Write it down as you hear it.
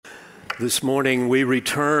This morning we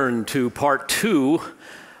return to part 2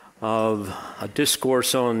 of a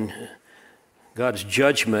discourse on God's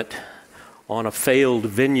judgment on a failed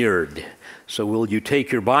vineyard. So will you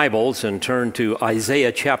take your Bibles and turn to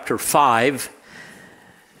Isaiah chapter 5.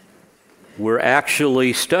 We're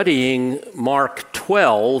actually studying Mark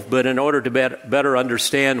 12, but in order to better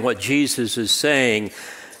understand what Jesus is saying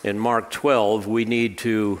in Mark 12, we need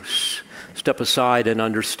to step aside and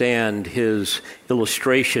understand his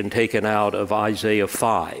illustration taken out of Isaiah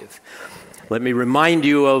 5. Let me remind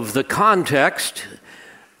you of the context.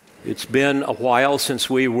 It's been a while since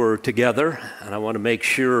we were together, and I want to make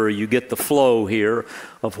sure you get the flow here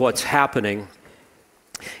of what's happening.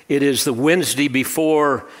 It is the Wednesday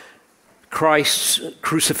before Christ's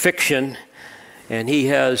crucifixion, and he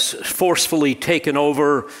has forcefully taken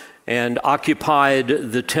over and occupied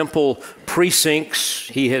the temple precincts.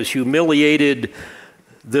 He has humiliated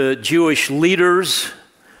the Jewish leaders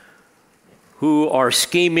who are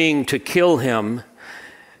scheming to kill him,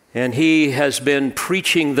 and he has been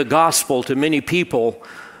preaching the gospel to many people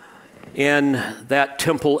in that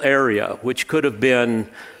temple area, which could have been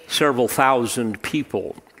several thousand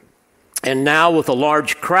people. And now with a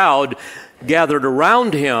large crowd gathered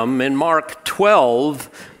around him, in Mark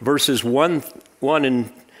 12, verses 1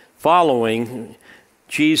 and following,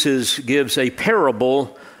 Jesus gives a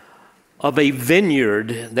parable of a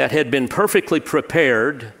vineyard that had been perfectly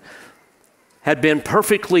prepared, had been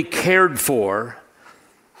perfectly cared for,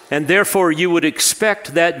 and therefore you would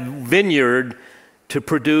expect that vineyard to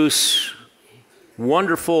produce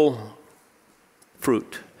wonderful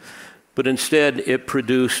fruit. But instead it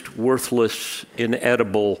produced worthless,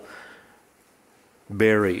 inedible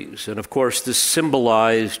berries. And of course this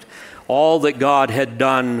symbolized all that God had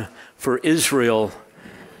done for Israel,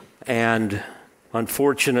 and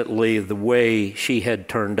unfortunately the way she had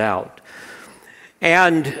turned out.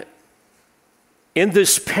 And in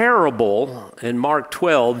this parable in Mark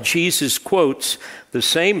 12, Jesus quotes the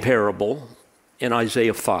same parable in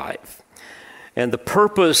Isaiah 5. And the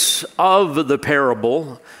purpose of the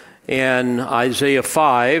parable in Isaiah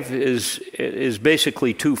 5 is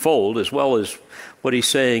basically twofold, as well as what he's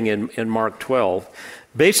saying in Mark 12.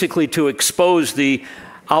 Basically to expose the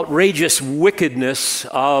outrageous wickedness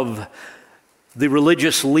of the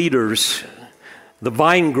religious leaders, the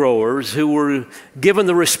vine growers who were given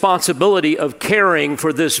the responsibility of caring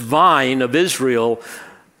for this vine of Israel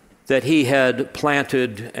that he had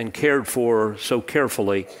planted and cared for so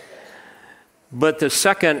carefully. But the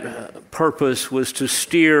second purpose was to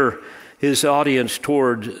steer his audience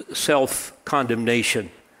toward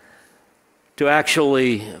self-condemnation, to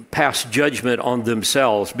actually pass judgment on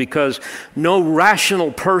themselves, because no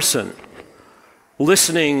rational person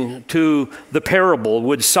listening to the parable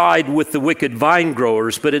would side with the wicked vine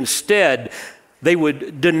growers, but instead they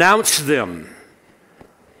would denounce them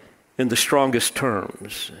in the strongest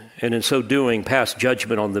terms, and in so doing pass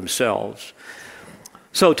judgment on themselves.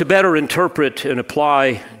 So to better interpret and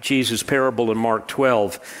apply Jesus' parable in Mark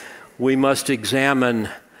 12, we must examine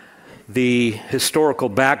the historical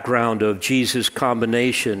background of Jesus'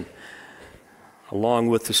 combination, along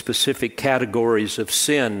with the specific categories of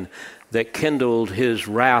sin that kindled his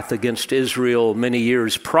wrath against Israel many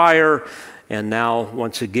years prior, and now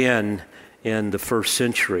once again in the first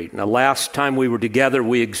century. Now, last time we were together,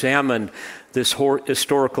 we examined this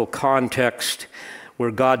historical context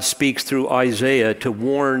where God speaks through Isaiah to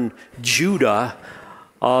warn Judah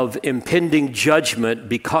of impending judgment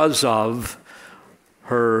because of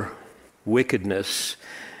her wickedness.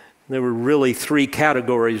 There were really three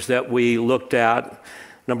categories that we looked at.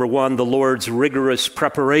 Number one, the Lord's rigorous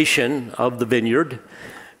preparation of the vineyard.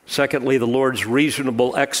 Secondly, the Lord's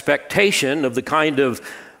reasonable expectation of the kind of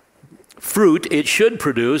fruit it should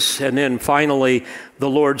produce. And then finally, the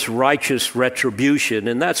Lord's righteous retribution.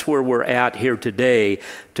 And that's where we're at here today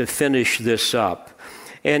to finish this up.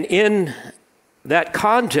 And in that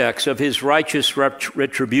context of his righteous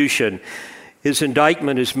retribution, his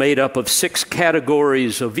indictment is made up of 6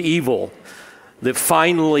 categories of evil that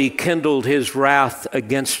finally kindled his wrath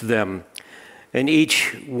against them. And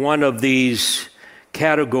each one of these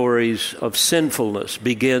categories of sinfulness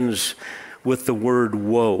begins with the word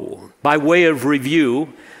woe. By way of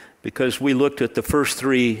review, because we looked at the first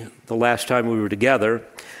 3 the last time we were together,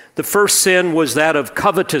 the first sin was that of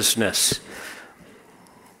covetousness,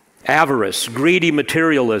 avarice, greedy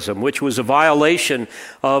materialism, which was a violation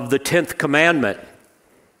of the 10th commandment.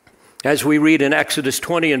 As we read in Exodus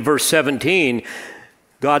 20 and verse 17,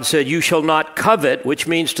 God said, "You shall not covet," which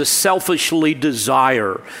means to selfishly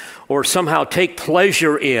desire or somehow take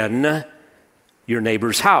pleasure in your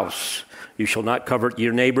neighbor's house, You shall not covet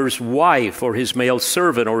your neighbor's wife, or his male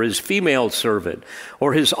servant, or his female servant,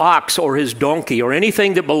 or his ox, or his donkey, or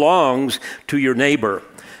anything that belongs to your neighbor.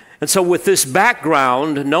 And so with this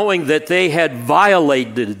background, knowing that they had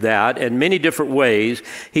violated that in many different ways,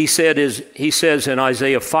 he says in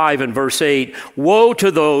Isaiah 5 and verse 8, "Woe to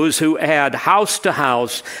those who add house to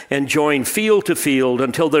house and join field to field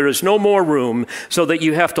until there is no more room, so that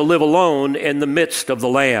you have to live alone in the midst of the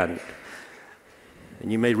land."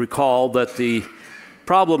 And you may recall that the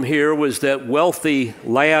problem here was that wealthy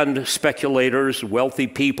land speculators, wealthy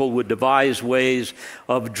people would devise ways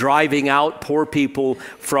of driving out poor people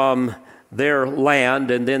from their land,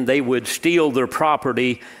 and then they would steal their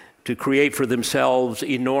property to create for themselves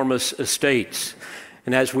enormous estates.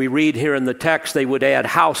 And as we read here in the text, they would add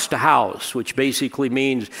house to house, which basically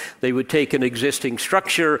means they would take an existing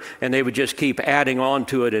structure and they would just keep adding on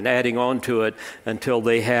to it and adding on to it until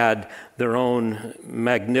they had their own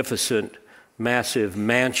magnificent, massive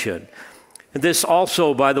mansion. And this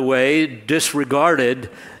also, by the way, disregarded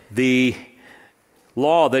the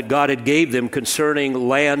law that God had gave them concerning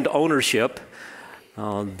land ownership.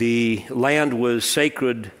 The land was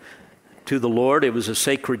sacred to the Lord. It was a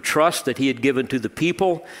sacred trust that he had given to the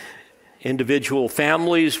people. Individual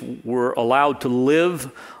families were allowed to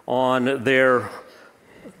live on their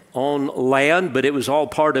own land, but it was all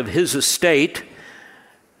part of his estate.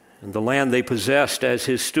 And the land they possessed as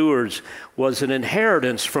his stewards was an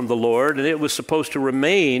inheritance from the Lord, and it was supposed to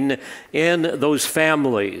remain in those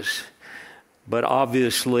families. But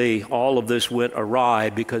obviously, all of this went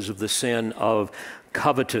awry because of the sin of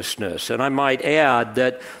covetousness. And I might add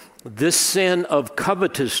that this sin of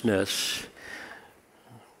covetousness,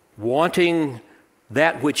 wanting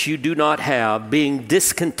that which you do not have, being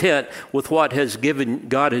discontent with what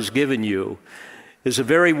God has given you, is a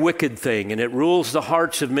very wicked thing, and it rules the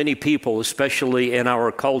hearts of many people, especially in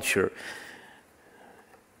our culture,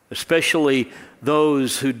 especially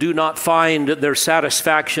those who do not find their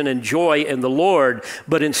satisfaction and joy in the Lord,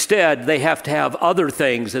 but instead they have to have other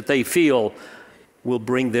things that they feel will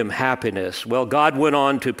bring them happiness. Well, God went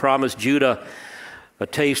on to promise Judah a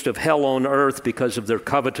taste of hell on earth because of their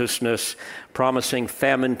covetousness, promising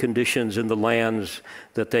famine conditions in the lands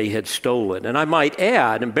that they had stolen. And I might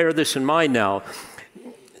add, and bear this in mind now,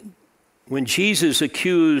 when Jesus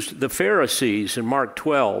accused the Pharisees in Mark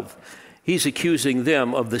 12, he's accusing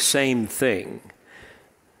them of the same thing,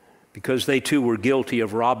 because they too were guilty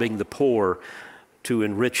of robbing the poor to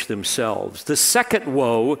enrich themselves. The second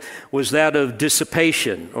woe was that of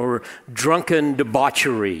dissipation, or drunken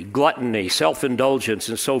debauchery, gluttony, self-indulgence,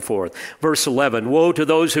 and so forth. Verse 11, "Woe to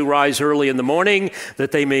those who rise early in the morning,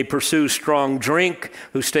 that they may pursue strong drink,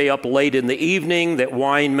 who stay up late in the evening, that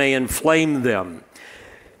wine may inflame them."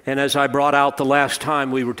 And as I brought out the last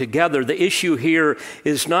time we were together, the issue here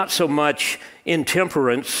is not so much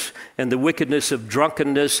intemperance and the wickedness of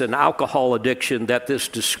drunkenness and alcohol addiction that this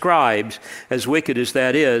describes, as wicked as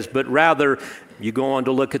that is, but rather, you go on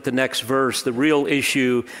to look at the next verse, the real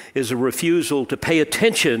issue is a refusal to pay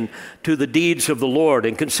attention to the deeds of the Lord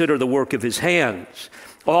and consider the work of his hands.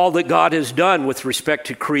 All that God has done with respect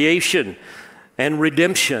to creation and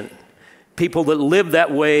redemption. People that live that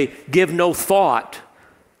way give no thought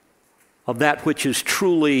of that which is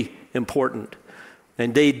truly important.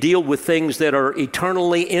 And they deal with things that are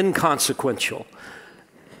eternally inconsequential.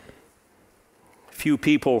 Few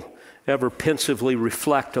people ever pensively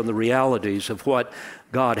reflect on the realities of what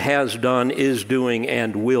God has done, is doing,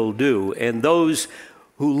 and will do. And those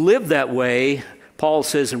who live that way, Paul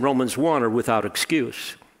says in Romans 1, are without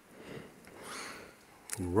excuse.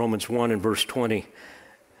 In Romans 1 and verse 20,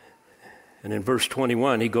 and in verse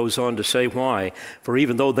 21, he goes on to say why. "For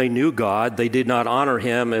even though they knew God, they did not honor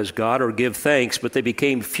him as God or give thanks, but they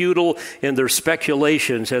became futile in their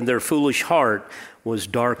speculations, and their foolish heart was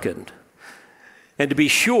darkened." And to be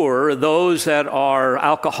sure, those that are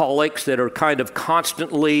alcoholics, that are kind of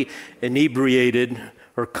constantly inebriated,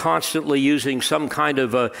 or constantly using some kind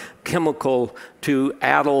of a chemical to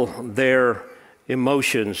addle their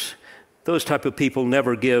emotions, those type of people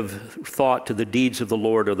never give thought to the deeds of the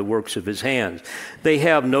Lord or the works of his hands. They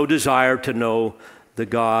have no desire to know the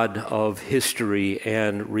God of history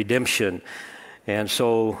and redemption. And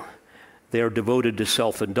so they are devoted to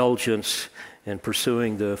self-indulgence and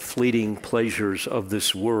pursuing the fleeting pleasures of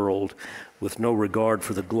this world with no regard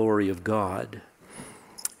for the glory of God.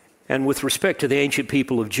 And with respect to the ancient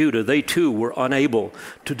people of Judah, they too were unable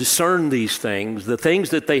to discern these things, the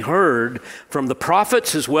things that they heard from the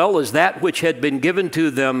prophets as well as that which had been given to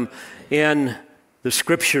them in the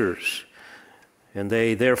scriptures. And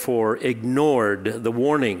they therefore ignored the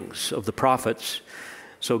warnings of the prophets.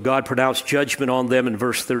 So God pronounced judgment on them in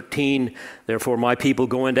verse 13. Therefore my people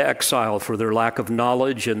go into exile for their lack of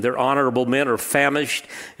knowledge, and their honorable men are famished,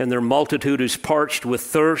 and their multitude is parched with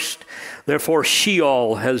thirst. Therefore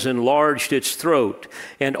Sheol has enlarged its throat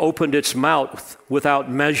and opened its mouth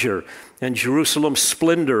without measure, and Jerusalem's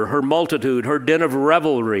splendor, her multitude, her den of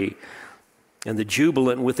revelry, and the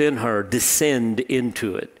jubilant within her descend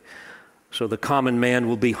into it. So the common man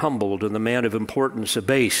will be humbled, and the man of importance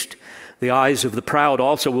abased. The eyes of the proud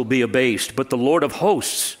also will be abased, but the Lord of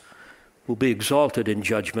hosts will be exalted in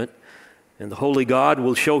judgment, and the holy God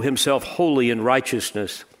will show himself holy in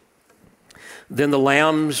righteousness. Then the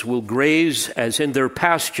lambs will graze as in their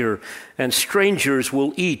pasture, and strangers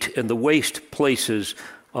will eat in the waste places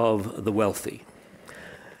of the wealthy.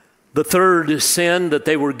 The third sin that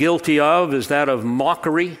they were guilty of is that of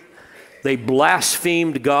mockery. They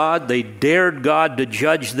blasphemed God. They dared God to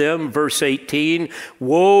judge them. Verse 18,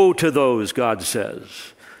 woe to those, God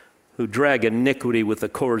says, who drag iniquity with the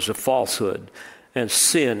cords of falsehood and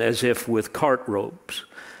sin as if with cart ropes.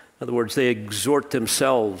 In other words, they exert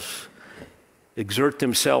themselves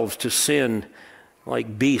to sin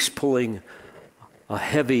like beasts pulling a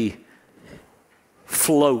heavy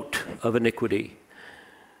float of iniquity.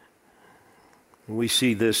 We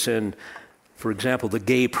see this in, for example, the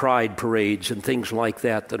gay pride parades and things like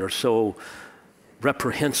that are so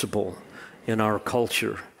reprehensible in our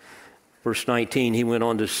culture. Verse 19, he went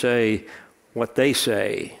on to say what they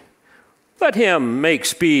say. Let him make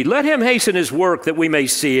speed. Let him hasten his work that we may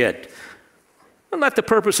see it. And let the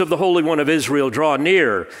purpose of the Holy One of Israel draw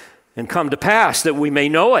near and come to pass that we may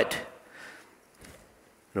know it.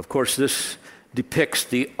 And of course, this depicts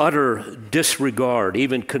the utter disregard,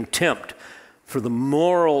 even contempt for the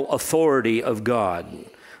moral authority of God.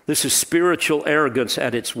 This is spiritual arrogance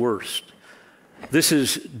at its worst. This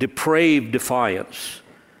is depraved defiance.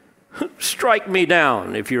 Strike me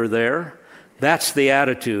down if you're there. That's the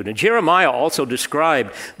attitude. And Jeremiah also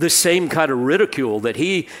described the same kind of ridicule that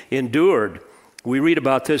he endured. We read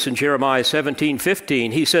about this in Jeremiah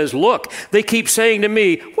 17:15. He says, look, they keep saying to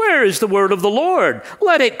me, where is the word of the Lord?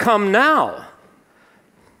 Let it come now.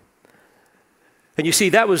 And you see,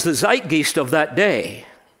 that was the zeitgeist of that day,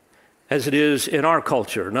 as it is in our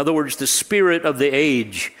culture. In other words, the spirit of the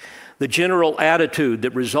age, the general attitude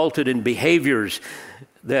that resulted in behaviors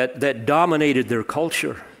that dominated their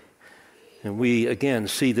culture. And we, again,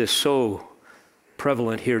 see this so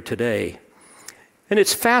prevalent here today. And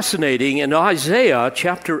it's fascinating, in Isaiah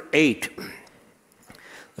chapter 8,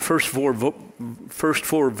 the first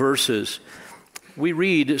four verses, we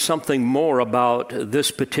read something more about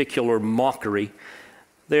this particular mockery.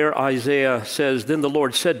 There Isaiah says, then the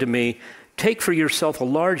Lord said to me, take for yourself a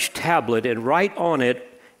large tablet and write on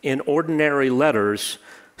it in ordinary letters,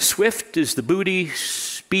 swift is the booty,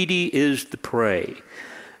 speedy is the prey.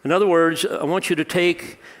 In other words, I want you to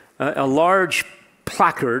take a large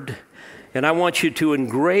placard, and I want you to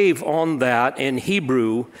engrave on that in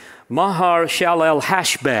Hebrew, Mahar Shalel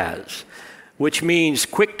Hashbaz, which means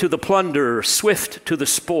quick to the plunder, swift to the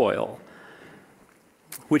spoil,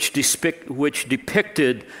 which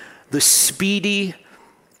depicted the speedy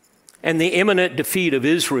and the imminent defeat of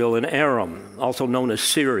Israel in Aram, also known as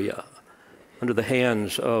Syria, under the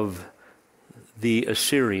hands of the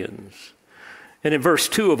Assyrians. And in verse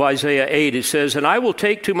 2 of Isaiah 8, it says, and I will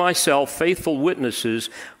take to myself faithful witnesses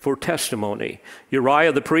for testimony,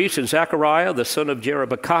 Uriah the priest and Zechariah the son of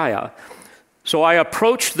Jerebekiah. So I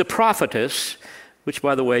approached the prophetess, which,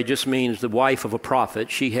 by the way, just means the wife of a prophet.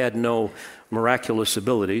 She had no miraculous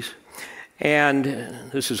abilities. And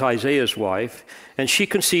this is Isaiah's wife. And she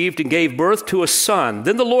conceived and gave birth to a son.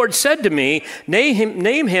 Then the Lord said to me,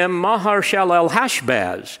 name him Mahar Shalel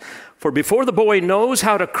Hashbaz. For before the boy knows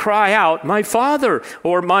how to cry out, my father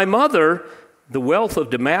or my mother, the wealth of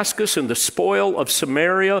Damascus and the spoil of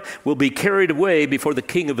Samaria will be carried away before the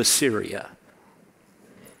king of Assyria.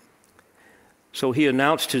 So he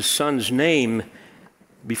announced his son's name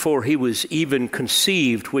before he was even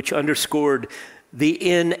conceived, which underscored the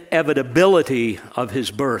inevitability of his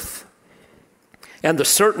birth and the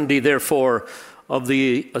certainty, therefore, of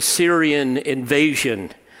the Assyrian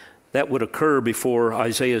invasion that would occur before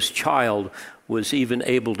Isaiah's child was even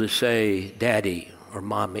able to say daddy or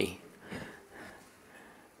mommy.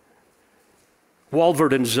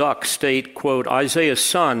 Walvard and Zuck state, quote, Isaiah's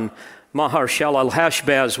son, Mahar Shalal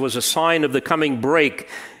Hashbaz, was a sign of the coming break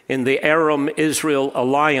in the Aram-Israel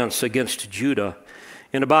alliance against Judah.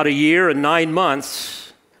 In about a year and 9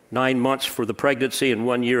 months for the pregnancy and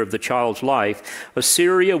 1 year of the child's life,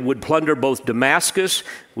 Assyria would plunder both Damascus,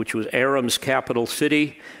 which was Aram's capital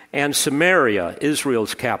city, and Samaria,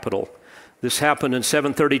 Israel's capital. This happened in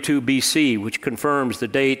 732 BC, which confirms the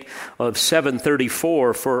date of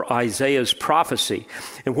 734 for Isaiah's prophecy.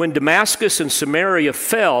 And when Damascus and Samaria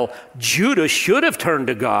fell, Judah should have turned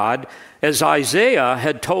to God as Isaiah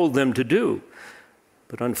had told them to do.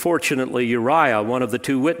 But unfortunately, Uriah, one of the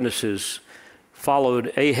two witnesses,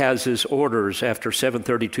 followed Ahaz's orders after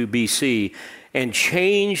 732 BC and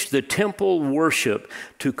changed the temple worship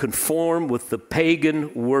to conform with the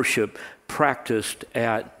pagan worship practiced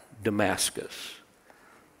at Damascus.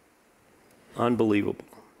 Unbelievable.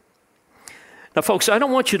 Now, folks, I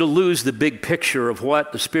don't want you to lose the big picture of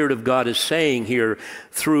what the Spirit of God is saying here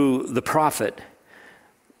through the prophet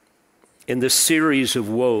in this series of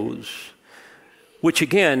woes, which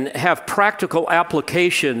again have practical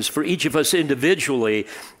applications for each of us individually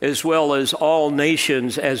as well as all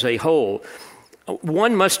nations as a whole.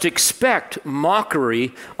 One must expect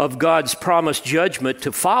mockery of God's promised judgment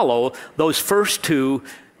to follow those first two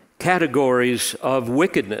categories of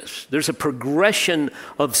wickedness. There's a progression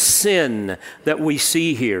of sin that we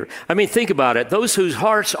see here. I mean, think about it. Those whose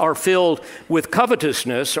hearts are filled with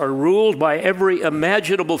covetousness are ruled by every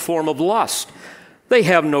imaginable form of lust. They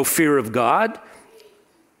have no fear of God.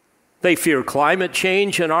 They fear climate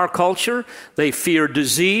change in our culture. They fear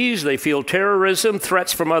disease. They fear terrorism,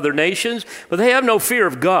 threats from other nations, but they have no fear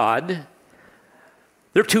of God.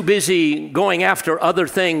 They're too busy going after other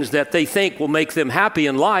things that they think will make them happy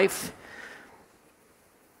in life.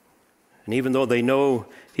 And even though they know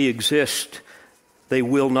He exists, they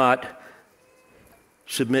will not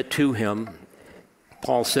submit to Him.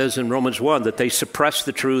 Paul says in Romans 1 that they suppress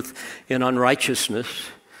the truth in unrighteousness.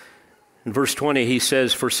 In verse 20, he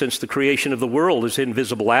says, "For since the creation of the world, His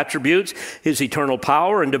invisible attributes, His eternal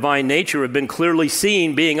power and divine nature have been clearly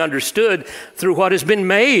seen, being understood through what has been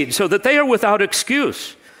made, so that they are without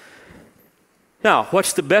excuse." Now,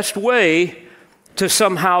 what's the best way to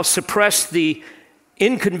somehow suppress the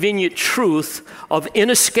inconvenient truth of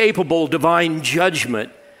inescapable divine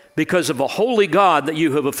judgment because of a holy God that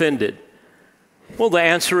you have offended? Well, the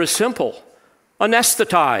answer is simple.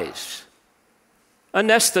 Anesthetize.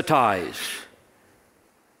 Anesthetize.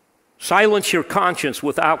 Silence your conscience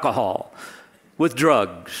with alcohol, with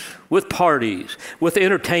drugs, with parties, with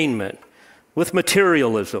entertainment, with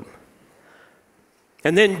materialism.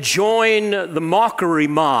 And then join the mockery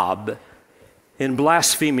mob in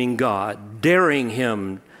blaspheming God, daring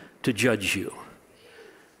Him to judge you.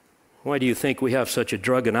 Why do you think we have such a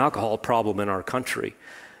drug and alcohol problem in our country?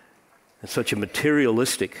 And such a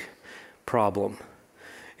materialistic problem.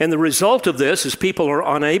 And the result of this is people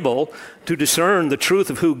are unable to discern the truth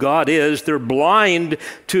of who God is. They're blind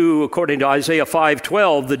to, according to Isaiah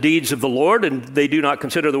 5:12, the deeds of the Lord, and they do not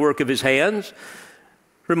consider the work of His hands.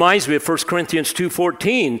 Reminds me of 1 Corinthians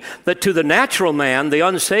 2:14, that to the natural man, the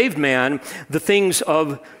unsaved man, the things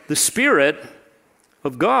of the Spirit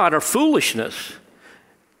of God are foolishness.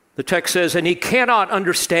 The text says, and he cannot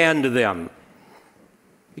understand them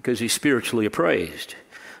because he's spiritually appraised.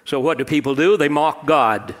 So what do people do? They mock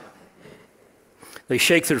God. They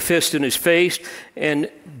shake their fist in His face and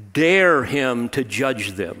dare Him to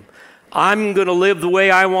judge them. I'm going to live the way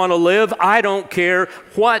I want to live. I don't care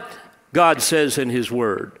what God says in His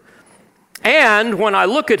Word. And when I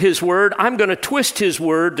look at His Word, I'm going to twist His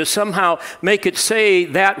Word to somehow make it say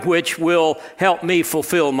that which will help me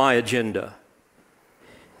fulfill my agenda.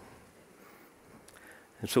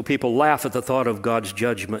 And so people laugh at the thought of God's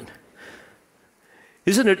judgment.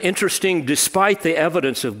 Isn't it interesting, despite the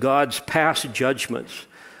evidence of God's past judgments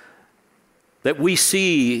that we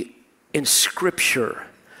see in Scripture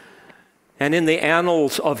and in the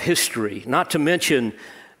annals of history, not to mention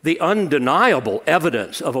the undeniable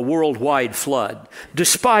evidence of a worldwide flood,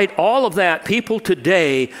 despite all of that, people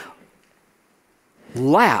today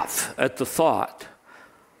laugh at the thought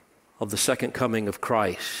of the second coming of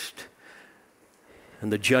Christ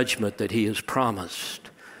and the judgment that He has promised.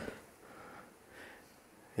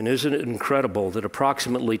 And isn't it incredible that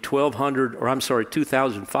approximately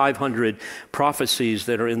 2,500 prophecies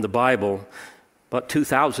that are in the Bible, about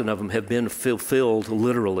 2,000 of them have been fulfilled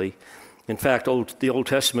literally. In fact, the Old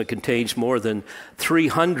Testament contains more than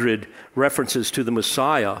 300 references to the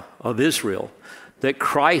Messiah of Israel that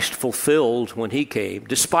Christ fulfilled when He came.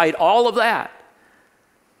 Despite all of that,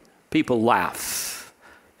 people laugh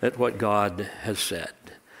at what God has said.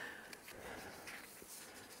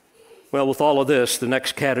 Well, with all of this, the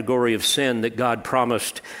next category of sin that God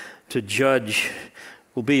promised to judge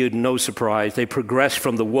will be no surprise. They progress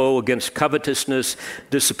from the woe against covetousness,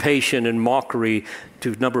 dissipation, and mockery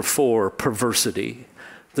to number 4, perversity.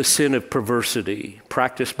 the sin of perversity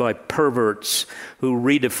practiced by perverts who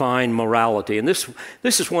redefine morality. And this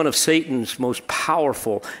is one of Satan's most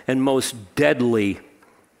powerful and most deadly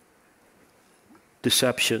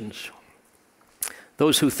deceptions.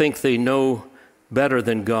 Those who think they know better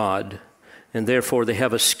than God, and therefore they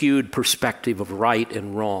have a skewed perspective of right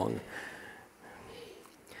and wrong.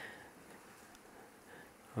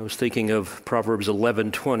 I was thinking of Proverbs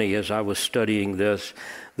 11:20 as I was studying this.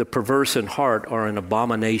 The perverse in heart are an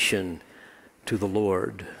abomination to the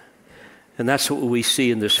Lord. And that's what we see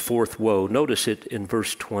in this fourth woe. Notice it in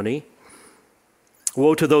verse 20.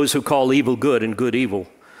 Woe to those who call evil good and good evil,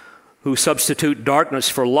 who substitute darkness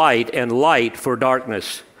for light and light for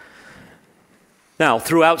darkness. Now,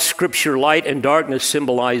 throughout Scripture, light and darkness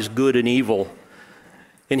symbolize good and evil.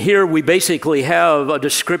 And here we basically have a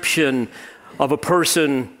description of a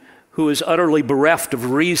person who is utterly bereft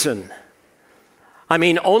of reason. I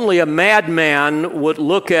mean, only a madman would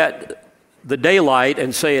look at the daylight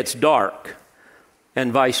and say it's dark,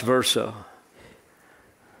 and vice versa.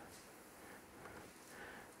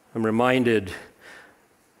 I'm reminded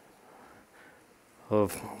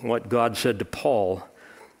of what God said to Paul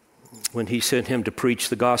when he sent him to preach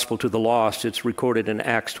the gospel to the lost. It's recorded in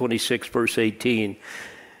Acts 26, verse 18.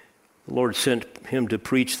 The Lord sent him to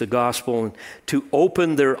preach the gospel and to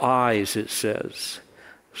open their eyes, it says,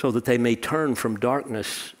 so that they may turn from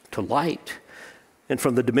darkness to light and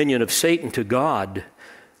from the dominion of Satan to God,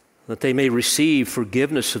 that they may receive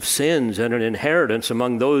forgiveness of sins and an inheritance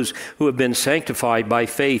among those who have been sanctified by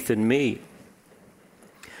faith in me.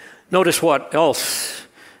 Notice what else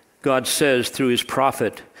God says through his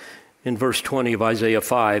prophet in verse 20 of Isaiah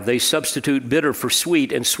 5. They substitute bitter for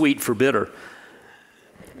sweet and sweet for bitter.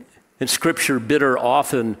 In Scripture, bitter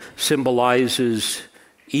often symbolizes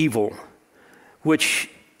evil, which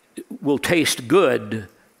will taste good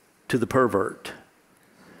to the pervert,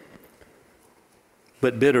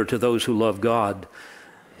 but bitter to those who love God.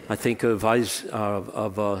 I think of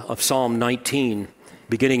Psalm 19,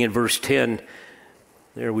 beginning in verse 10.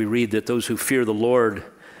 There we read that those who fear the Lord,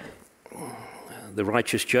 the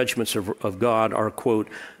righteous judgments of God are, quote,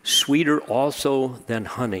 sweeter also than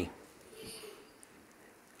honey.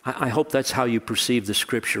 I hope that's how you perceive the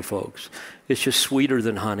Scripture, folks. It's just sweeter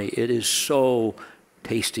than honey. It is so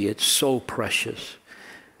tasty. It's so precious.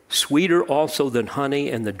 Sweeter also than honey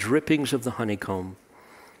and the drippings of the honeycomb.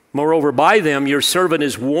 Moreover, by them your servant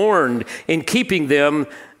is warned. In keeping them,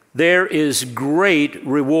 there is great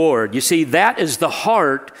reward. You see, that is the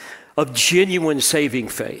heart of genuine saving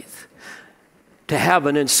faith. To have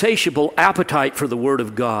an insatiable appetite for the Word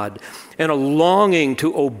of God and a longing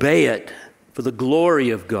to obey it for the glory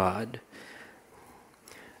of God.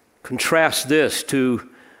 Contrast this to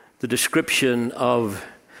the description of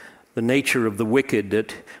the nature of the wicked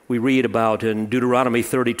that we read about in Deuteronomy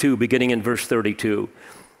 32, beginning in verse 32.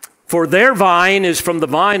 For their vine is from the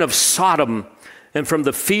vine of Sodom and from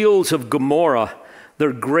the fields of Gomorrah.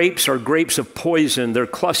 Their grapes are grapes of poison, their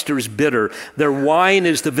clusters bitter. Their wine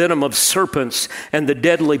is the venom of serpents and the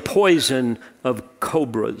deadly poison of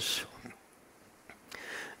cobras.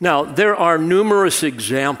 Now, there are numerous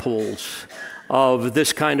examples of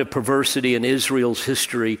this kind of perversity in Israel's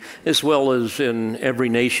history, as well as in every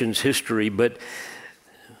nation's history, but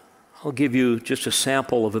I'll give you just a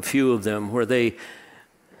sample of a few of them where they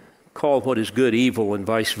call what is good evil and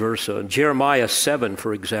vice versa. In Jeremiah 7,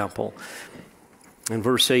 for example, in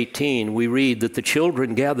verse 18, we read that the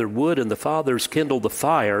children gather wood and the fathers kindle the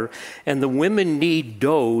fire, and the women knead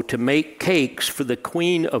dough to make cakes for the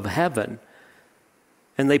queen of heaven.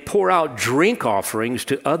 And they pour out drink offerings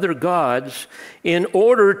to other gods in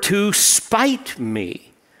order to spite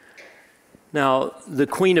me. Now, the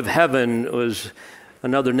queen of heaven was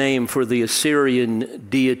another name for the Assyrian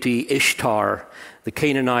deity Ishtar, the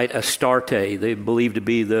Canaanite Astarte. They believed to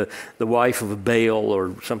be the wife of Baal,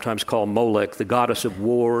 or sometimes called Molech, the goddess of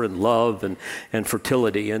war and love and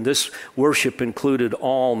fertility. And this worship included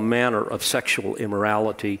all manner of sexual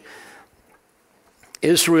immorality.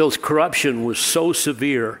 Israel's corruption was so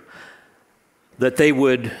severe that they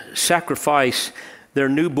would sacrifice their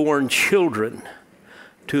newborn children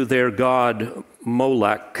to their god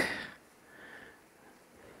Molech.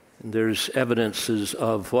 And there's evidences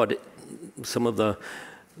of what some of the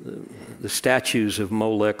statues of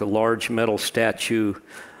Molech, a large metal statue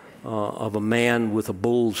of a man with a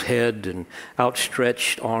bull's head and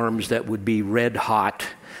outstretched arms that would be red hot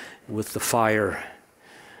with the fire.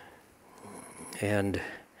 And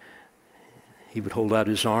he would hold out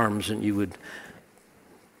his arms and you would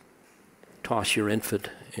toss your infant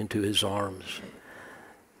into his arms.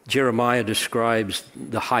 Jeremiah describes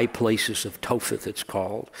the high places of Topheth, it's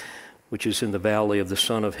called, which is in the valley of the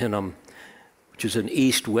son of Hinnom, which is an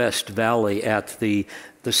east-west valley at the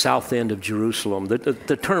south end of Jerusalem.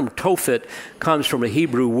 The term Tophet comes from a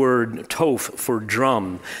Hebrew word, toph, for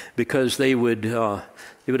drum, because they would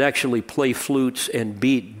actually play flutes and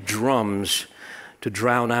beat drums to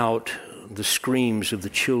drown out the screams of the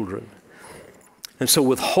children. And so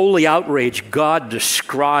with holy outrage, God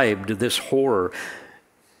described this horror.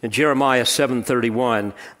 In Jeremiah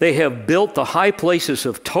 7:31, they have built the high places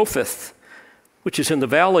of Topheth, which is in the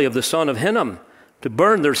valley of the son of Hinnom, to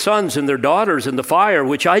burn their sons and their daughters in the fire,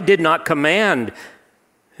 which I did not command,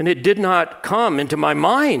 and it did not come into my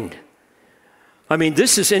mind. I mean,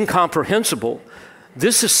 this is incomprehensible.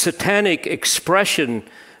 This is satanic expression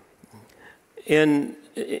in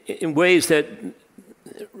ways that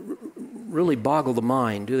really boggle the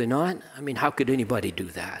mind, do they not? I mean, how could anybody do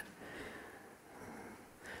that?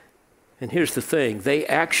 And here's the thing, they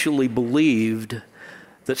actually believed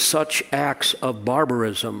that such acts of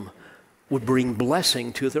barbarism would bring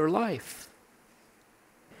blessing to their life.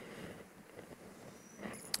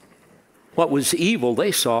 What was evil,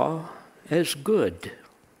 they saw as good.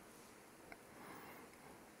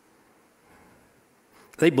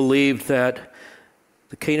 They believed that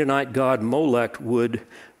the Canaanite god Molech would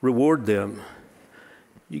reward them.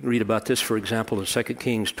 You can read about this, for example, in 2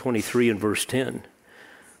 Kings 23 and verse 10.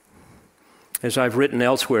 As I've written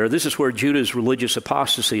elsewhere, this is where Judah's religious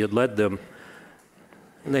apostasy had led them.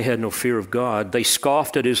 And they had no fear of God. They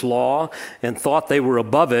scoffed at his law and thought they were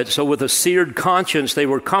above it. So with a seared conscience, they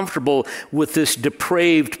were comfortable with this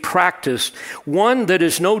depraved practice, one that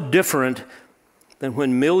is no different than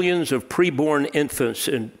when millions of preborn infants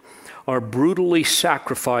are brutally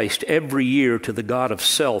sacrificed every year to the god of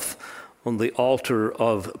self on the altar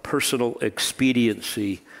of personal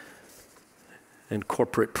expediency and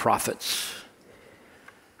corporate profits.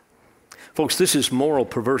 Folks, this is moral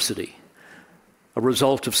perversity, a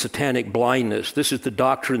result of satanic blindness. This is the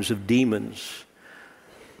doctrines of demons.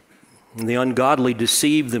 And the ungodly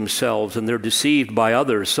deceive themselves, and they're deceived by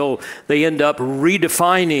others. So they end up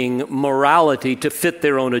redefining morality to fit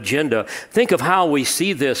their own agenda. Think of how we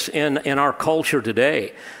see this in our culture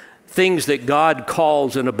today. Things that God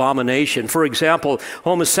calls an abomination. For example,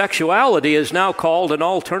 homosexuality is now called an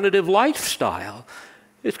alternative lifestyle.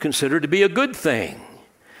 It's considered to be a good thing.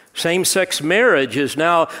 Same-sex marriage is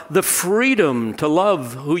now the freedom to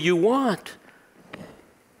love who you want.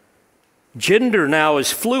 Gender now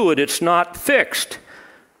is fluid, it's not fixed.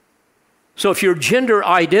 So if your gender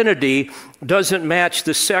identity doesn't match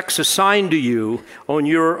the sex assigned to you on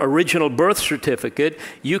your original birth certificate,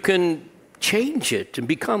 you can change it and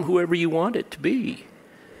become whoever you want it to be.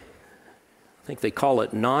 I think they call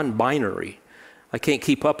it non-binary. I can't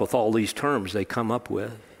keep up with all these terms they come up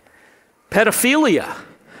with. Pedophilia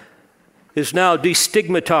is now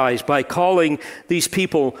destigmatized by calling these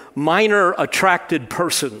people minor attracted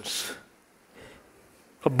persons.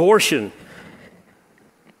 Abortion,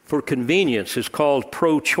 for convenience, is called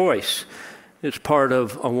pro-choice. It's part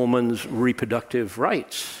of a woman's reproductive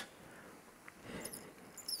rights.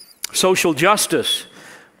 Social justice,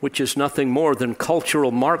 which is nothing more than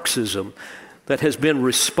cultural Marxism that has been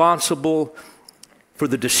responsible for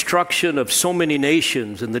the destruction of so many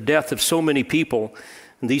nations and the death of so many people.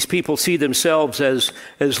 And these people see themselves as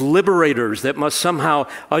liberators that must somehow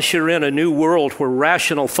usher in a new world where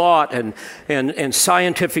rational thought and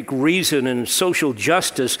scientific reason and social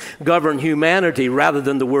justice govern humanity rather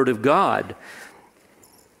than the Word of God.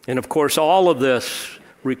 And of course, all of this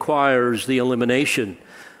requires the elimination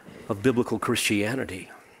of biblical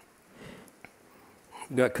Christianity.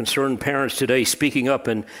 We've got concerned parents today speaking up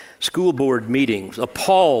in school board meetings,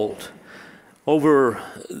 appalled over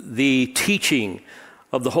the teaching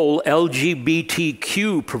of the whole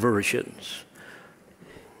LGBTQ perversions.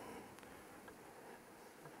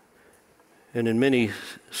 And in many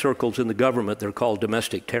circles in the government, they're called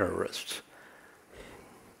domestic terrorists.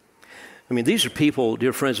 I mean, these are people,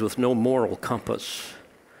 dear friends, with no moral compass,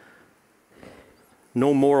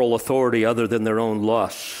 no moral authority other than their own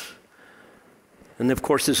lusts. And of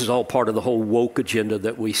course, this is all part of the whole woke agenda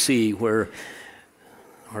that we see, where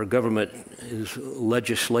our government is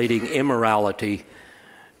legislating immorality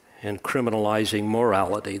and criminalizing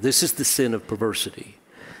morality. This is the sin of perversity.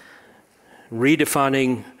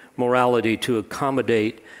 Redefining morality to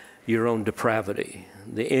accommodate your own depravity.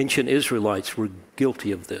 The ancient Israelites were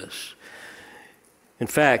guilty of this. In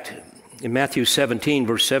fact, in Matthew 17,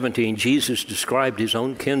 verse 17, Jesus described his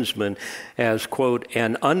own kinsmen as, quote,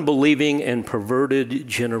 an unbelieving and perverted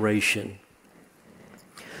generation.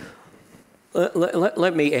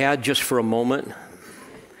 Let me add just for a moment,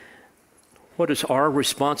 what is our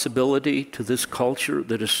responsibility to this culture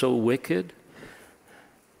that is so wicked?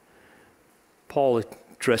 Paul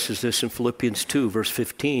addresses this in Philippians 2, verse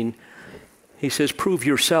 15. He says, prove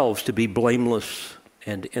yourselves to be blameless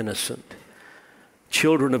and innocent,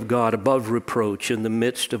 children of God above reproach in the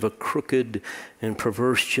midst of a crooked and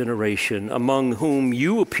perverse generation, among whom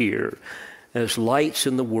you appear as lights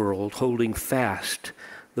in the world, holding fast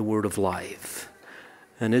the word of life.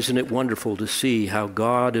 And isn't it wonderful to see how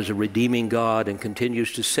God is a redeeming God and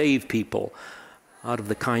continues to save people out of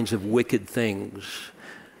the kinds of wicked things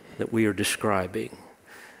that we are describing?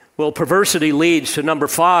 Well, perversity leads to number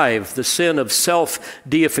 5, the sin of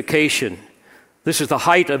self-deification. This is the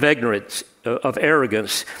height of ignorance, of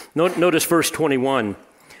arrogance. Notice verse 21.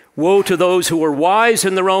 Woe to those who are wise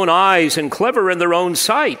in their own eyes and clever in their own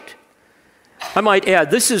sight. I might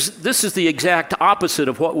add, this is the exact opposite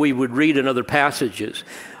of what we would read in other passages.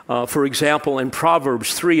 For example, in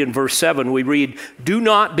Proverbs 3 and verse 7, we read, do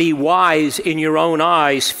not be wise in your own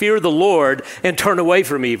eyes, fear the Lord, and turn away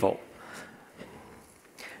from evil.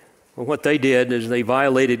 Well, what they did is they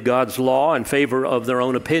violated God's law in favor of their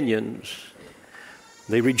own opinions.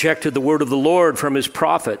 They rejected the word of the Lord from his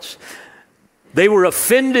prophets. They were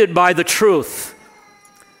offended by the truth.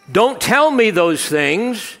 Don't tell me those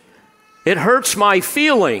things. It hurts my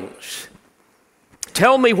feelings.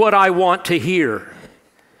 Tell me what I want to hear.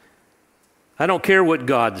 I don't care what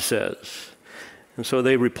God says. And so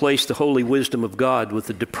they replaced the holy wisdom of God with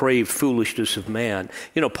the depraved foolishness of man.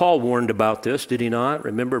 You know, Paul warned about this, did he not?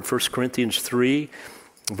 Remember 1 Corinthians 3,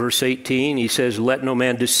 verse 18, he says, let no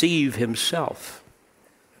man deceive himself.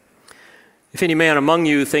 If any man among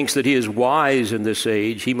you thinks that he is wise in this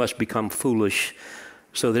age, he must become foolish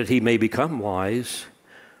so that he may become wise.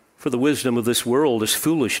 For the wisdom of this world is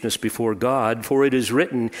foolishness before God, for it is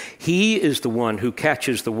written, he is the one who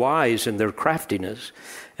catches the wise in their craftiness.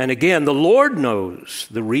 And again, the Lord knows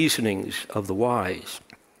the reasonings of the wise,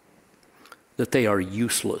 that they are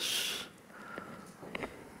useless.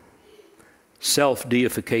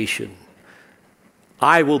 Self-deification.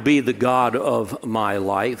 I will be the God of my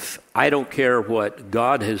life. I don't care what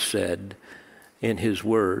God has said in his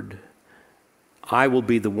word. I will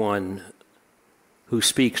be the one who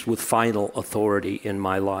speaks with final authority in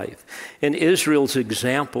my life. And Israel's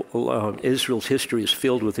history is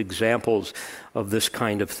filled with examples of this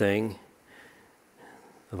kind of thing,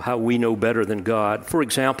 of how we know better than God. For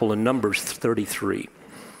example, in Numbers 33,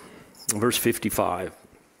 verse 55,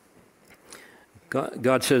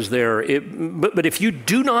 God says there, but if you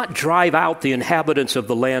do not drive out the inhabitants of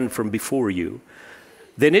the land from before you,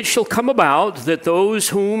 then it shall come about that those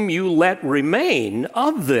whom you let remain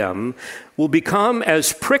of them will become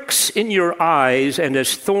as pricks in your eyes and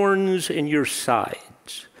as thorns in your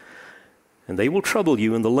sides. And they will trouble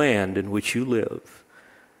you in the land in which you live.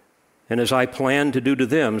 And as I plan to do to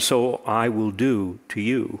them, so I will do to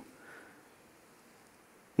you.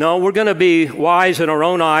 No, we're going to be wise in our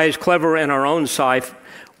own eyes, clever in our own sight.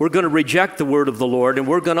 We're going to reject the word of the Lord, and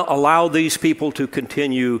we're going to allow these people to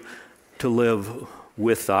continue to live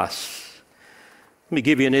with us. Let me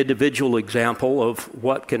give you an individual example of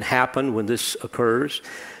what can happen when this occurs.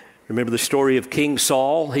 Remember the story of King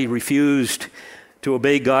Saul? He refused to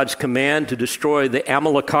obey God's command to destroy the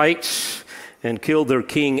Amalekites and kill their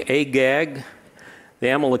king Agag. The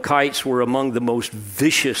Amalekites were among the most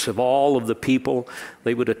vicious of all of the people.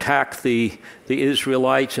 They would attack the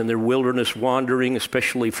Israelites in their wilderness wandering,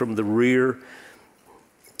 especially from the rear.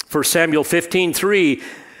 1 Samuel 15:3,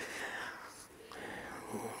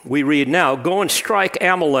 we read now, go and strike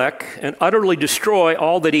Amalek and utterly destroy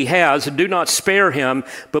all that he has, and do not spare him,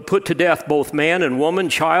 but put to death both man and woman,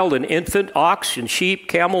 child and infant, ox and sheep,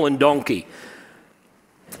 camel and donkey.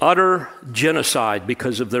 Utter genocide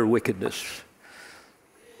because of their wickedness.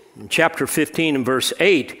 In chapter 15 and verse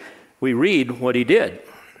 8, we read what he did.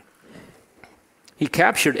 He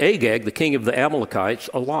captured Agag, the king of the Amalekites,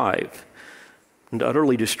 alive, and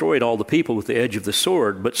utterly destroyed all the people with the edge of the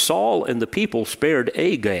sword. But Saul and the people spared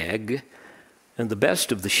Agag and the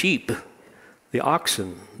best of the sheep, the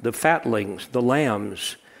oxen, the fatlings, the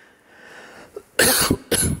lambs,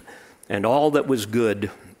 and all that was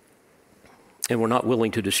good, and were not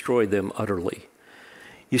willing to destroy them utterly.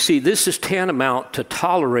 You see, this is tantamount to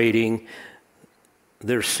tolerating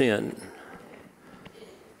their sin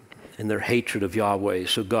and their hatred of Yahweh.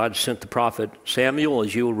 So God sent the prophet Samuel,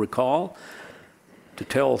 as you will recall, to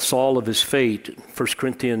tell Saul of his fate.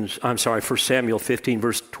 1 Samuel 15,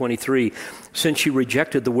 verse 23. Since you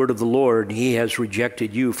rejected the word of the Lord, he has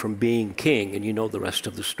rejected you from being king. And you know the rest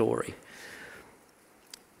of the story.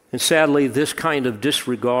 And sadly, this kind of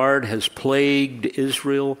disregard has plagued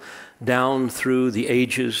Israel down through the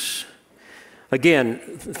ages. Again,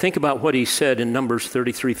 think about what he said in Numbers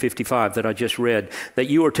 33:55 that I just read, that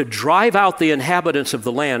you are to drive out the inhabitants of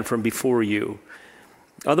the land from before you.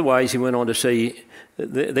 Otherwise, he went on to say,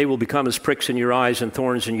 they will become as pricks in your eyes and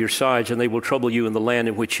thorns in your sides, and they will trouble you in the land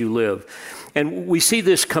in which you live. And we see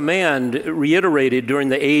this command reiterated during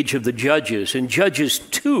the age of the Judges. In Judges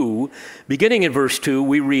 2, beginning in verse 2,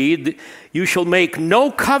 we read, you shall make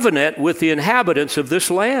no covenant with the inhabitants of this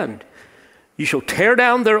land. You shall tear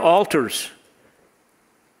down their altars.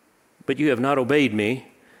 But you have not obeyed me.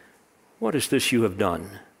 What is this you have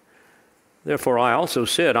done? Therefore I also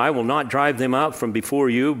said, I will not drive them out from before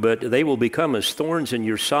you, but they will become as thorns in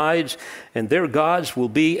your sides, and their gods will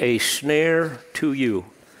be a snare to you.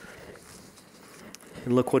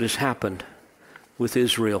 And look what has happened with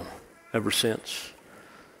Israel ever since.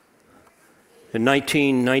 In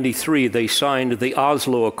 1993, they signed the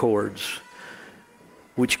Oslo Accords,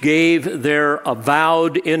 which gave their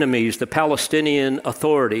avowed enemies, the Palestinian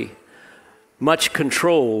Authority, much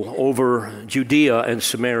control over Judea and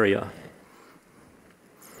Samaria.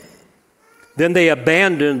 Then they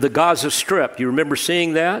abandoned the Gaza Strip. You remember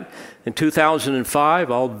seeing that in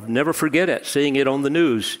 2005? I'll never forget it, seeing it on the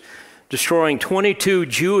news, destroying 22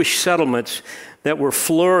 Jewish settlements that were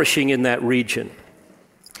flourishing in that region.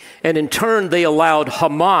 And in turn, they allowed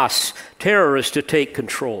Hamas terrorists to take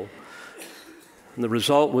control. And the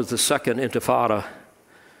result was the Second Intifada.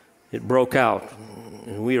 It broke out.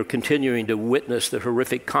 And we are continuing to witness the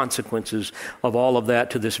horrific consequences of all of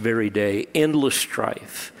that to this very day. Endless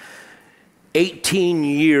strife. 18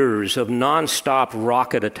 years of nonstop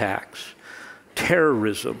rocket attacks,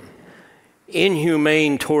 terrorism,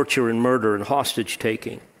 inhumane torture and murder and hostage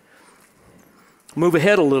taking. Move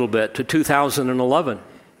ahead a little bit to 2011.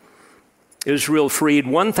 Israel freed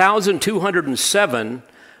 1,207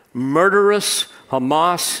 murderous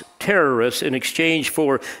Hamas terrorists in exchange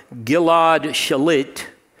for Gilad Shalit,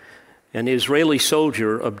 an Israeli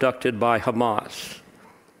soldier abducted by Hamas.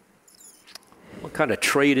 What kind of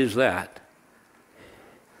trade is that?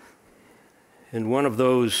 And one of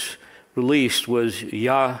those released was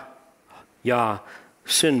Yahya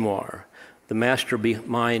Sinwar, the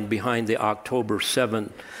mastermind behind the October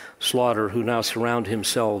 7th slaughter, who now surround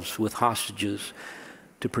himself with hostages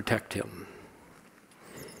to protect him.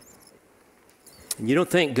 And you don't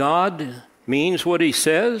think God means what he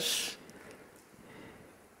says?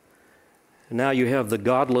 And now you have the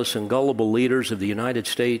godless and gullible leaders of the United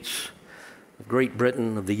States, of Great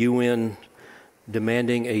Britain, of the UN,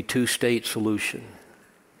 demanding a two-state solution.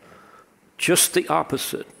 Just the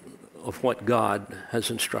opposite of what God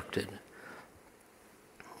has instructed.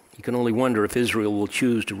 You can only wonder if Israel will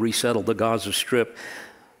choose to resettle the Gaza Strip,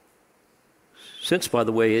 since, by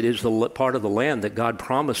the way, it is the part of the land that God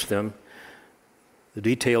promised them. The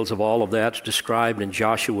details of all of that's described in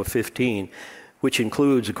Joshua 15, which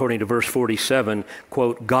includes, according to verse 47,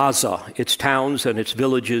 quote, Gaza, its towns and its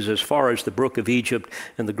villages as far as the brook of Egypt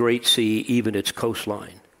and the great sea, even its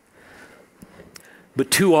coastline. But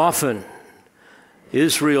too often,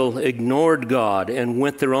 Israel ignored God and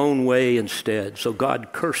went their own way instead. So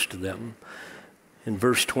God cursed them. In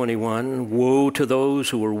verse 21, woe to those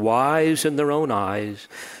who are wise in their own eyes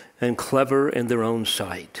and clever in their own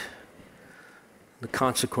sight. The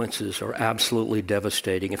consequences are absolutely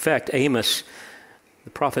devastating. In fact, Amos,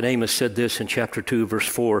 the prophet Amos said this in chapter 2, verse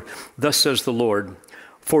 4, thus says the Lord,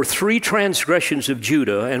 for 3 transgressions of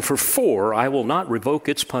Judah, and for 4 I will not revoke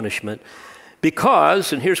its punishment,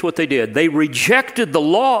 because, and here's what they did, they rejected the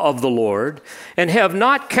law of the Lord and have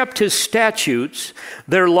not kept his statutes.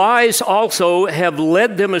 Their lies also have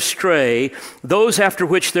led them astray, those after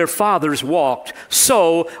which their fathers walked.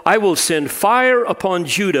 So I will send fire upon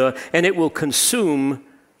Judah, and it will consume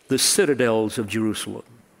the citadels of Jerusalem.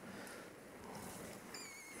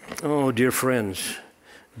 Oh, dear friends,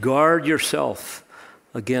 guard yourself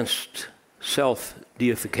against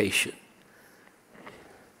self-deification.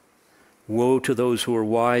 Woe to those who are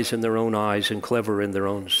wise in their own eyes and clever in their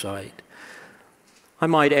own sight. I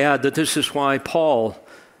might add that this is why Paul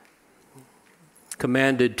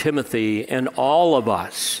commanded Timothy and all of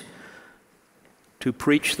us to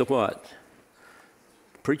preach the what?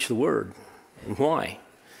 Preach the word. And why?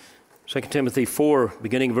 2 Timothy 4,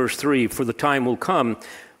 beginning verse 3, for the time will come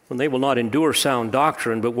when they will not endure sound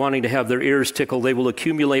doctrine, but wanting to have their ears tickled, they will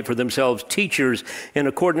accumulate for themselves teachers in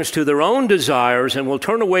accordance to their own desires, and will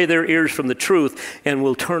turn away their ears from the truth, and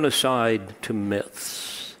will turn aside to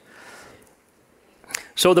myths.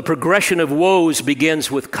 So the progression of woes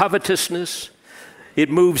begins with covetousness. It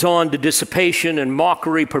moves on to dissipation and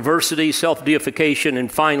mockery, perversity, self-deification,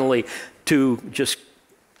 and finally to just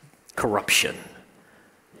corruption.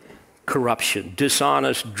 corruption,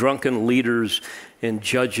 dishonest, drunken leaders and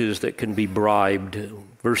judges that can be bribed.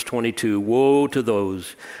 Verse 22, woe to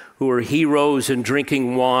those who are heroes in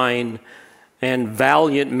drinking wine and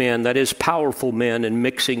valiant men, that is, powerful men, in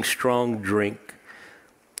mixing strong drink,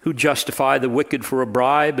 who justify the wicked for a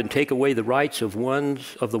bribe and take away the rights of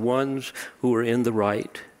the ones who are in the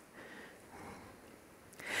right.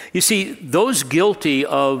 You see, those guilty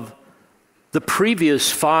of the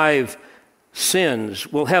previous 5 sins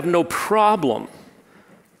will have no problem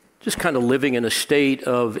just kind of living in a state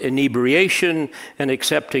of inebriation and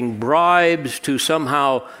accepting bribes to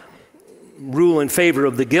somehow rule in favor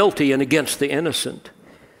of the guilty and against the innocent.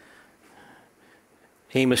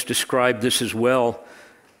 Amos described this as well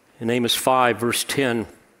in Amos 5, verse 10.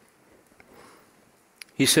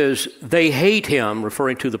 He says, they hate him,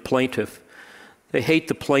 referring to the plaintiff. They hate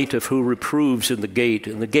the plaintiff who reproves in the gate,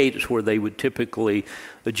 and the gate is where they would typically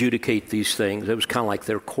adjudicate these things. It was kind of like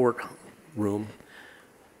their courtroom.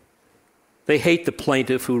 They hate the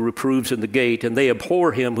plaintiff who reproves in the gate, and they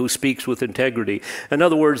abhor him who speaks with integrity. In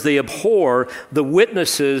other words, they abhor the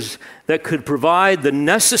witnesses that could provide the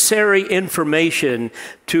necessary information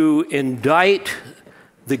to indict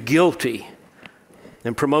the guilty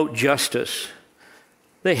and promote justice.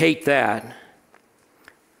 They hate that.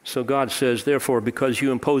 So God says, therefore, because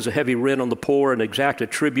you impose a heavy rent on the poor and exact a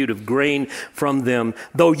tribute of grain from them,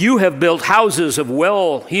 though you have built houses of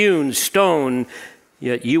well-hewn stone,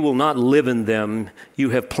 yet you will not live in them. You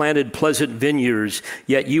have planted pleasant vineyards,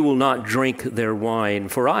 yet you will not drink their wine.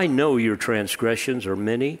 For I know your transgressions are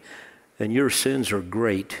many, and your sins are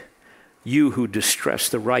great. You who distress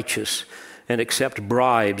the righteous and accept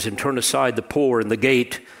bribes and turn aside the poor in the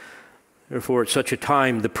gate. Therefore, at such a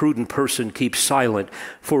time, the prudent person keeps silent,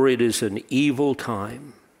 for it is an evil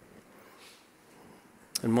time.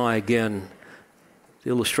 And again, the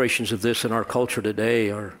illustrations of this in our culture today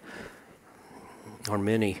are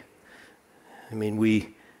many. I mean,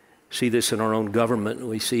 we see this in our own government.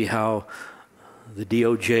 We see how the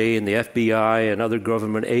DOJ and the FBI and other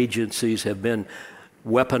government agencies have been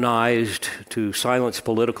weaponized to silence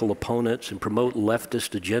political opponents and promote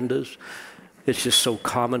leftist agendas. It's just so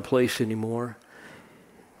commonplace anymore.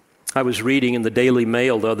 I was reading in the Daily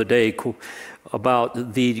Mail the other day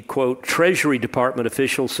about the, quote, Treasury Department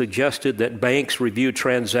officials suggested that banks review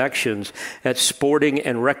transactions at sporting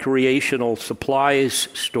and recreational supplies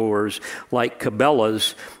stores like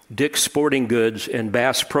Cabela's, Dick's Sporting Goods, and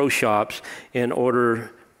Bass Pro Shops in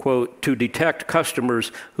order, quote, to detect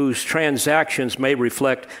customers whose transactions may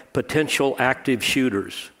reflect potential active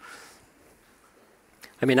shooters.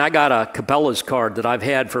 I mean, I got a Cabela's card that I've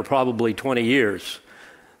had for probably 20 years.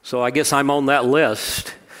 So I guess I'm on that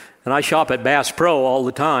list. And I shop at Bass Pro all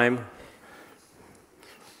the time.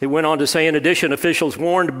 It went on to say, in addition, officials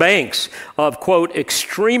warned banks of, quote,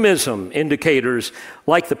 extremism indicators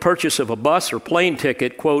like the purchase of a bus or plane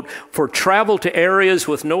ticket, quote, for travel to areas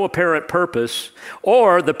with no apparent purpose,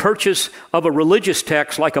 or the purchase of a religious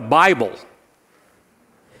text like a Bible.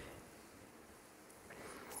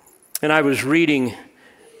 And I was reading,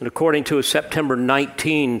 and according to a September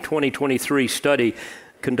 19, 2023 study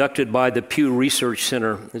conducted by the Pew Research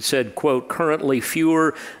Center, it said, quote, currently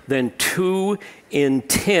fewer than 2 in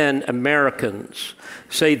 10 Americans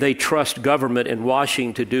say they trust government in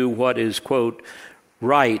Washington to do what is, quote,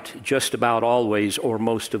 right just about always or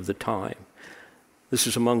most of the time. This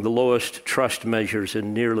is among the lowest trust measures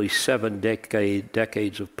in nearly 7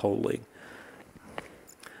 decades of polling.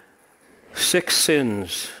 6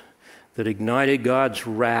 sins that ignited God's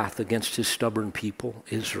wrath against his stubborn people,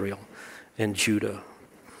 Israel and Judah.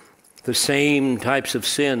 The same types of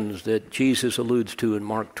sins that Jesus alludes to in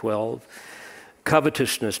Mark 12.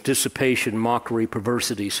 Covetousness, dissipation, mockery,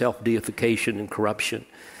 perversity, self-deification, and corruption.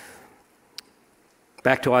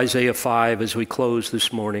 Back to Isaiah 5 as we close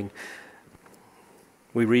this morning.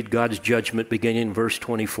 We read God's judgment beginning in verse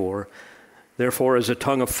 24. Therefore, as a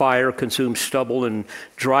tongue of fire consumes stubble and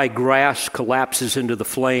dry grass collapses into the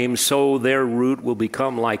flames, so their root will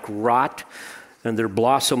become like rot and their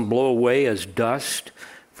blossom blow away as dust.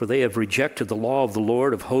 For they have rejected the law of the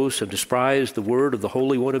Lord of hosts and despised the word of the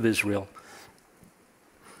Holy One of Israel.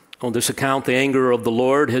 On this account, the anger of the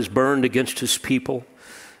Lord has burned against his people,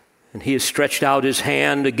 and he has stretched out his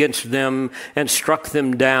hand against them and struck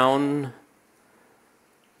them down.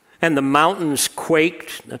 And the mountains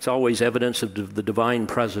quaked. That's always evidence of the divine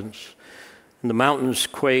presence. And the mountains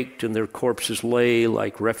quaked, and their corpses lay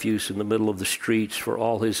like refuse in the middle of the streets, for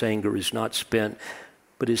all his anger is not spent,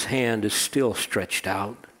 but his hand is still stretched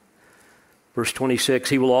out. Verse 26,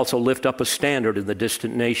 he will also lift up a standard in the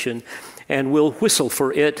distant nation and will whistle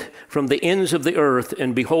for it from the ends of the earth,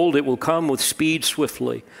 and behold, it will come with speed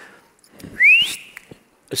swiftly.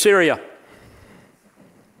 Assyria.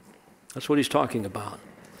 That's what he's talking about.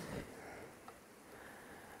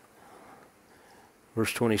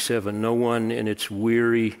 Verse 27, no one in it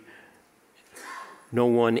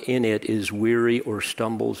is weary or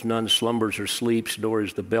stumbles, none slumbers or sleeps, nor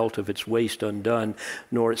is the belt of its waist undone,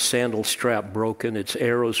 nor its sandal strap broken. Its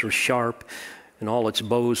arrows are sharp, and all its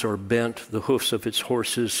bows are bent. The hoofs of its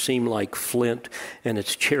horses seem like flint, and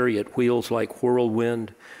its chariot wheels like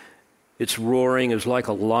whirlwind. Its roaring is like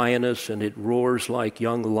a lioness, and it roars like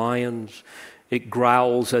young lions. It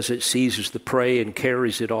growls as it seizes the prey and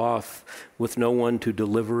carries it off with no one to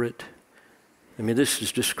deliver it. I mean, this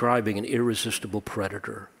is describing an irresistible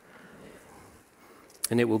predator.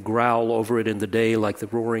 And it will growl over it in the day like the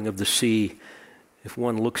roaring of the sea. If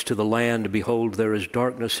one looks to the land, behold, there is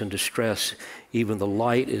darkness and distress. Even the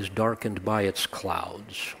light is darkened by its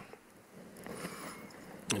clouds.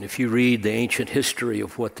 And if you read the ancient history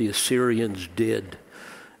of what the Assyrians did,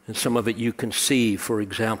 and some of it you can see, for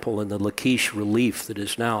example, in the Lachish relief that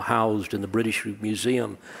is now housed in the British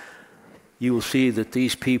Museum, you will see that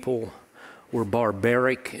these people were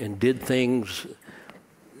barbaric and did things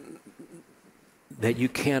that you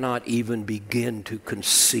cannot even begin to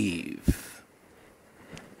conceive.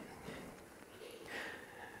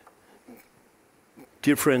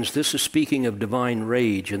 Dear friends, this is speaking of divine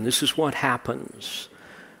rage, and this is what happens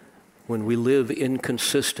when we live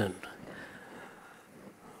inconsistent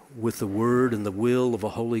with the word and the will of a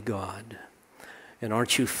holy God. And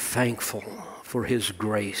aren't you thankful for his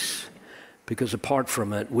grace? Because apart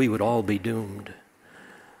from it, we would all be doomed.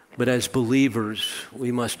 But as believers,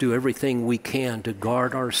 we must do everything we can to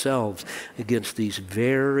guard ourselves against these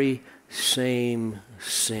very same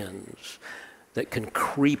sins that can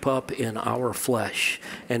creep up in our flesh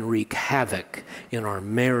and wreak havoc in our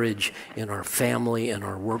marriage, in our family, in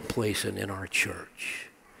our workplace, and in our church.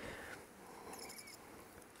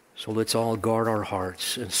 So let's all guard our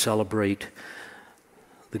hearts and celebrate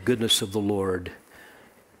the goodness of the Lord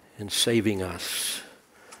in saving us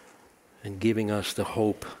and giving us the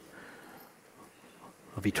hope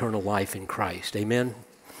of eternal life in Christ. Amen?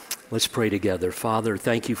 Let's pray together. Father,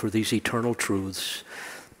 thank you for these eternal truths.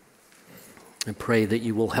 And pray that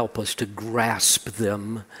you will help us to grasp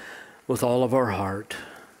them with all of our heart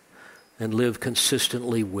and live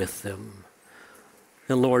consistently with them.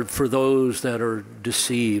 And Lord, for those that are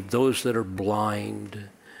deceived, those that are blind,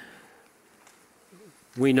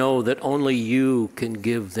 we know that only you can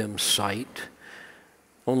give them sight.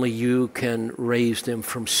 Only you can raise them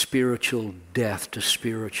from spiritual death to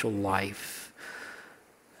spiritual life.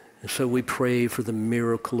 And so we pray for the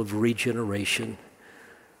miracle of regeneration.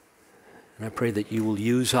 And I pray that you will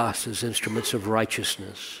use us as instruments of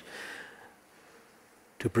righteousness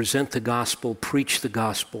to present the gospel, preach the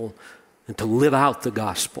gospel, and to live out the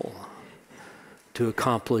gospel to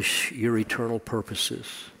accomplish your eternal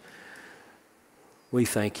purposes. We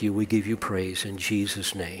thank you. We give you praise in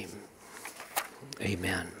Jesus' name.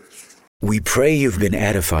 Amen. We pray you've been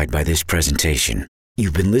edified by this presentation.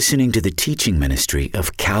 You've been listening to the teaching ministry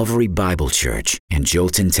of Calvary Bible Church in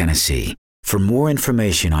Jolton, Tennessee. For more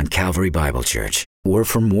information on Calvary Bible Church or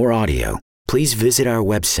for more audio, please visit our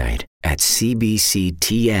website at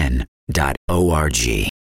cbctn.org.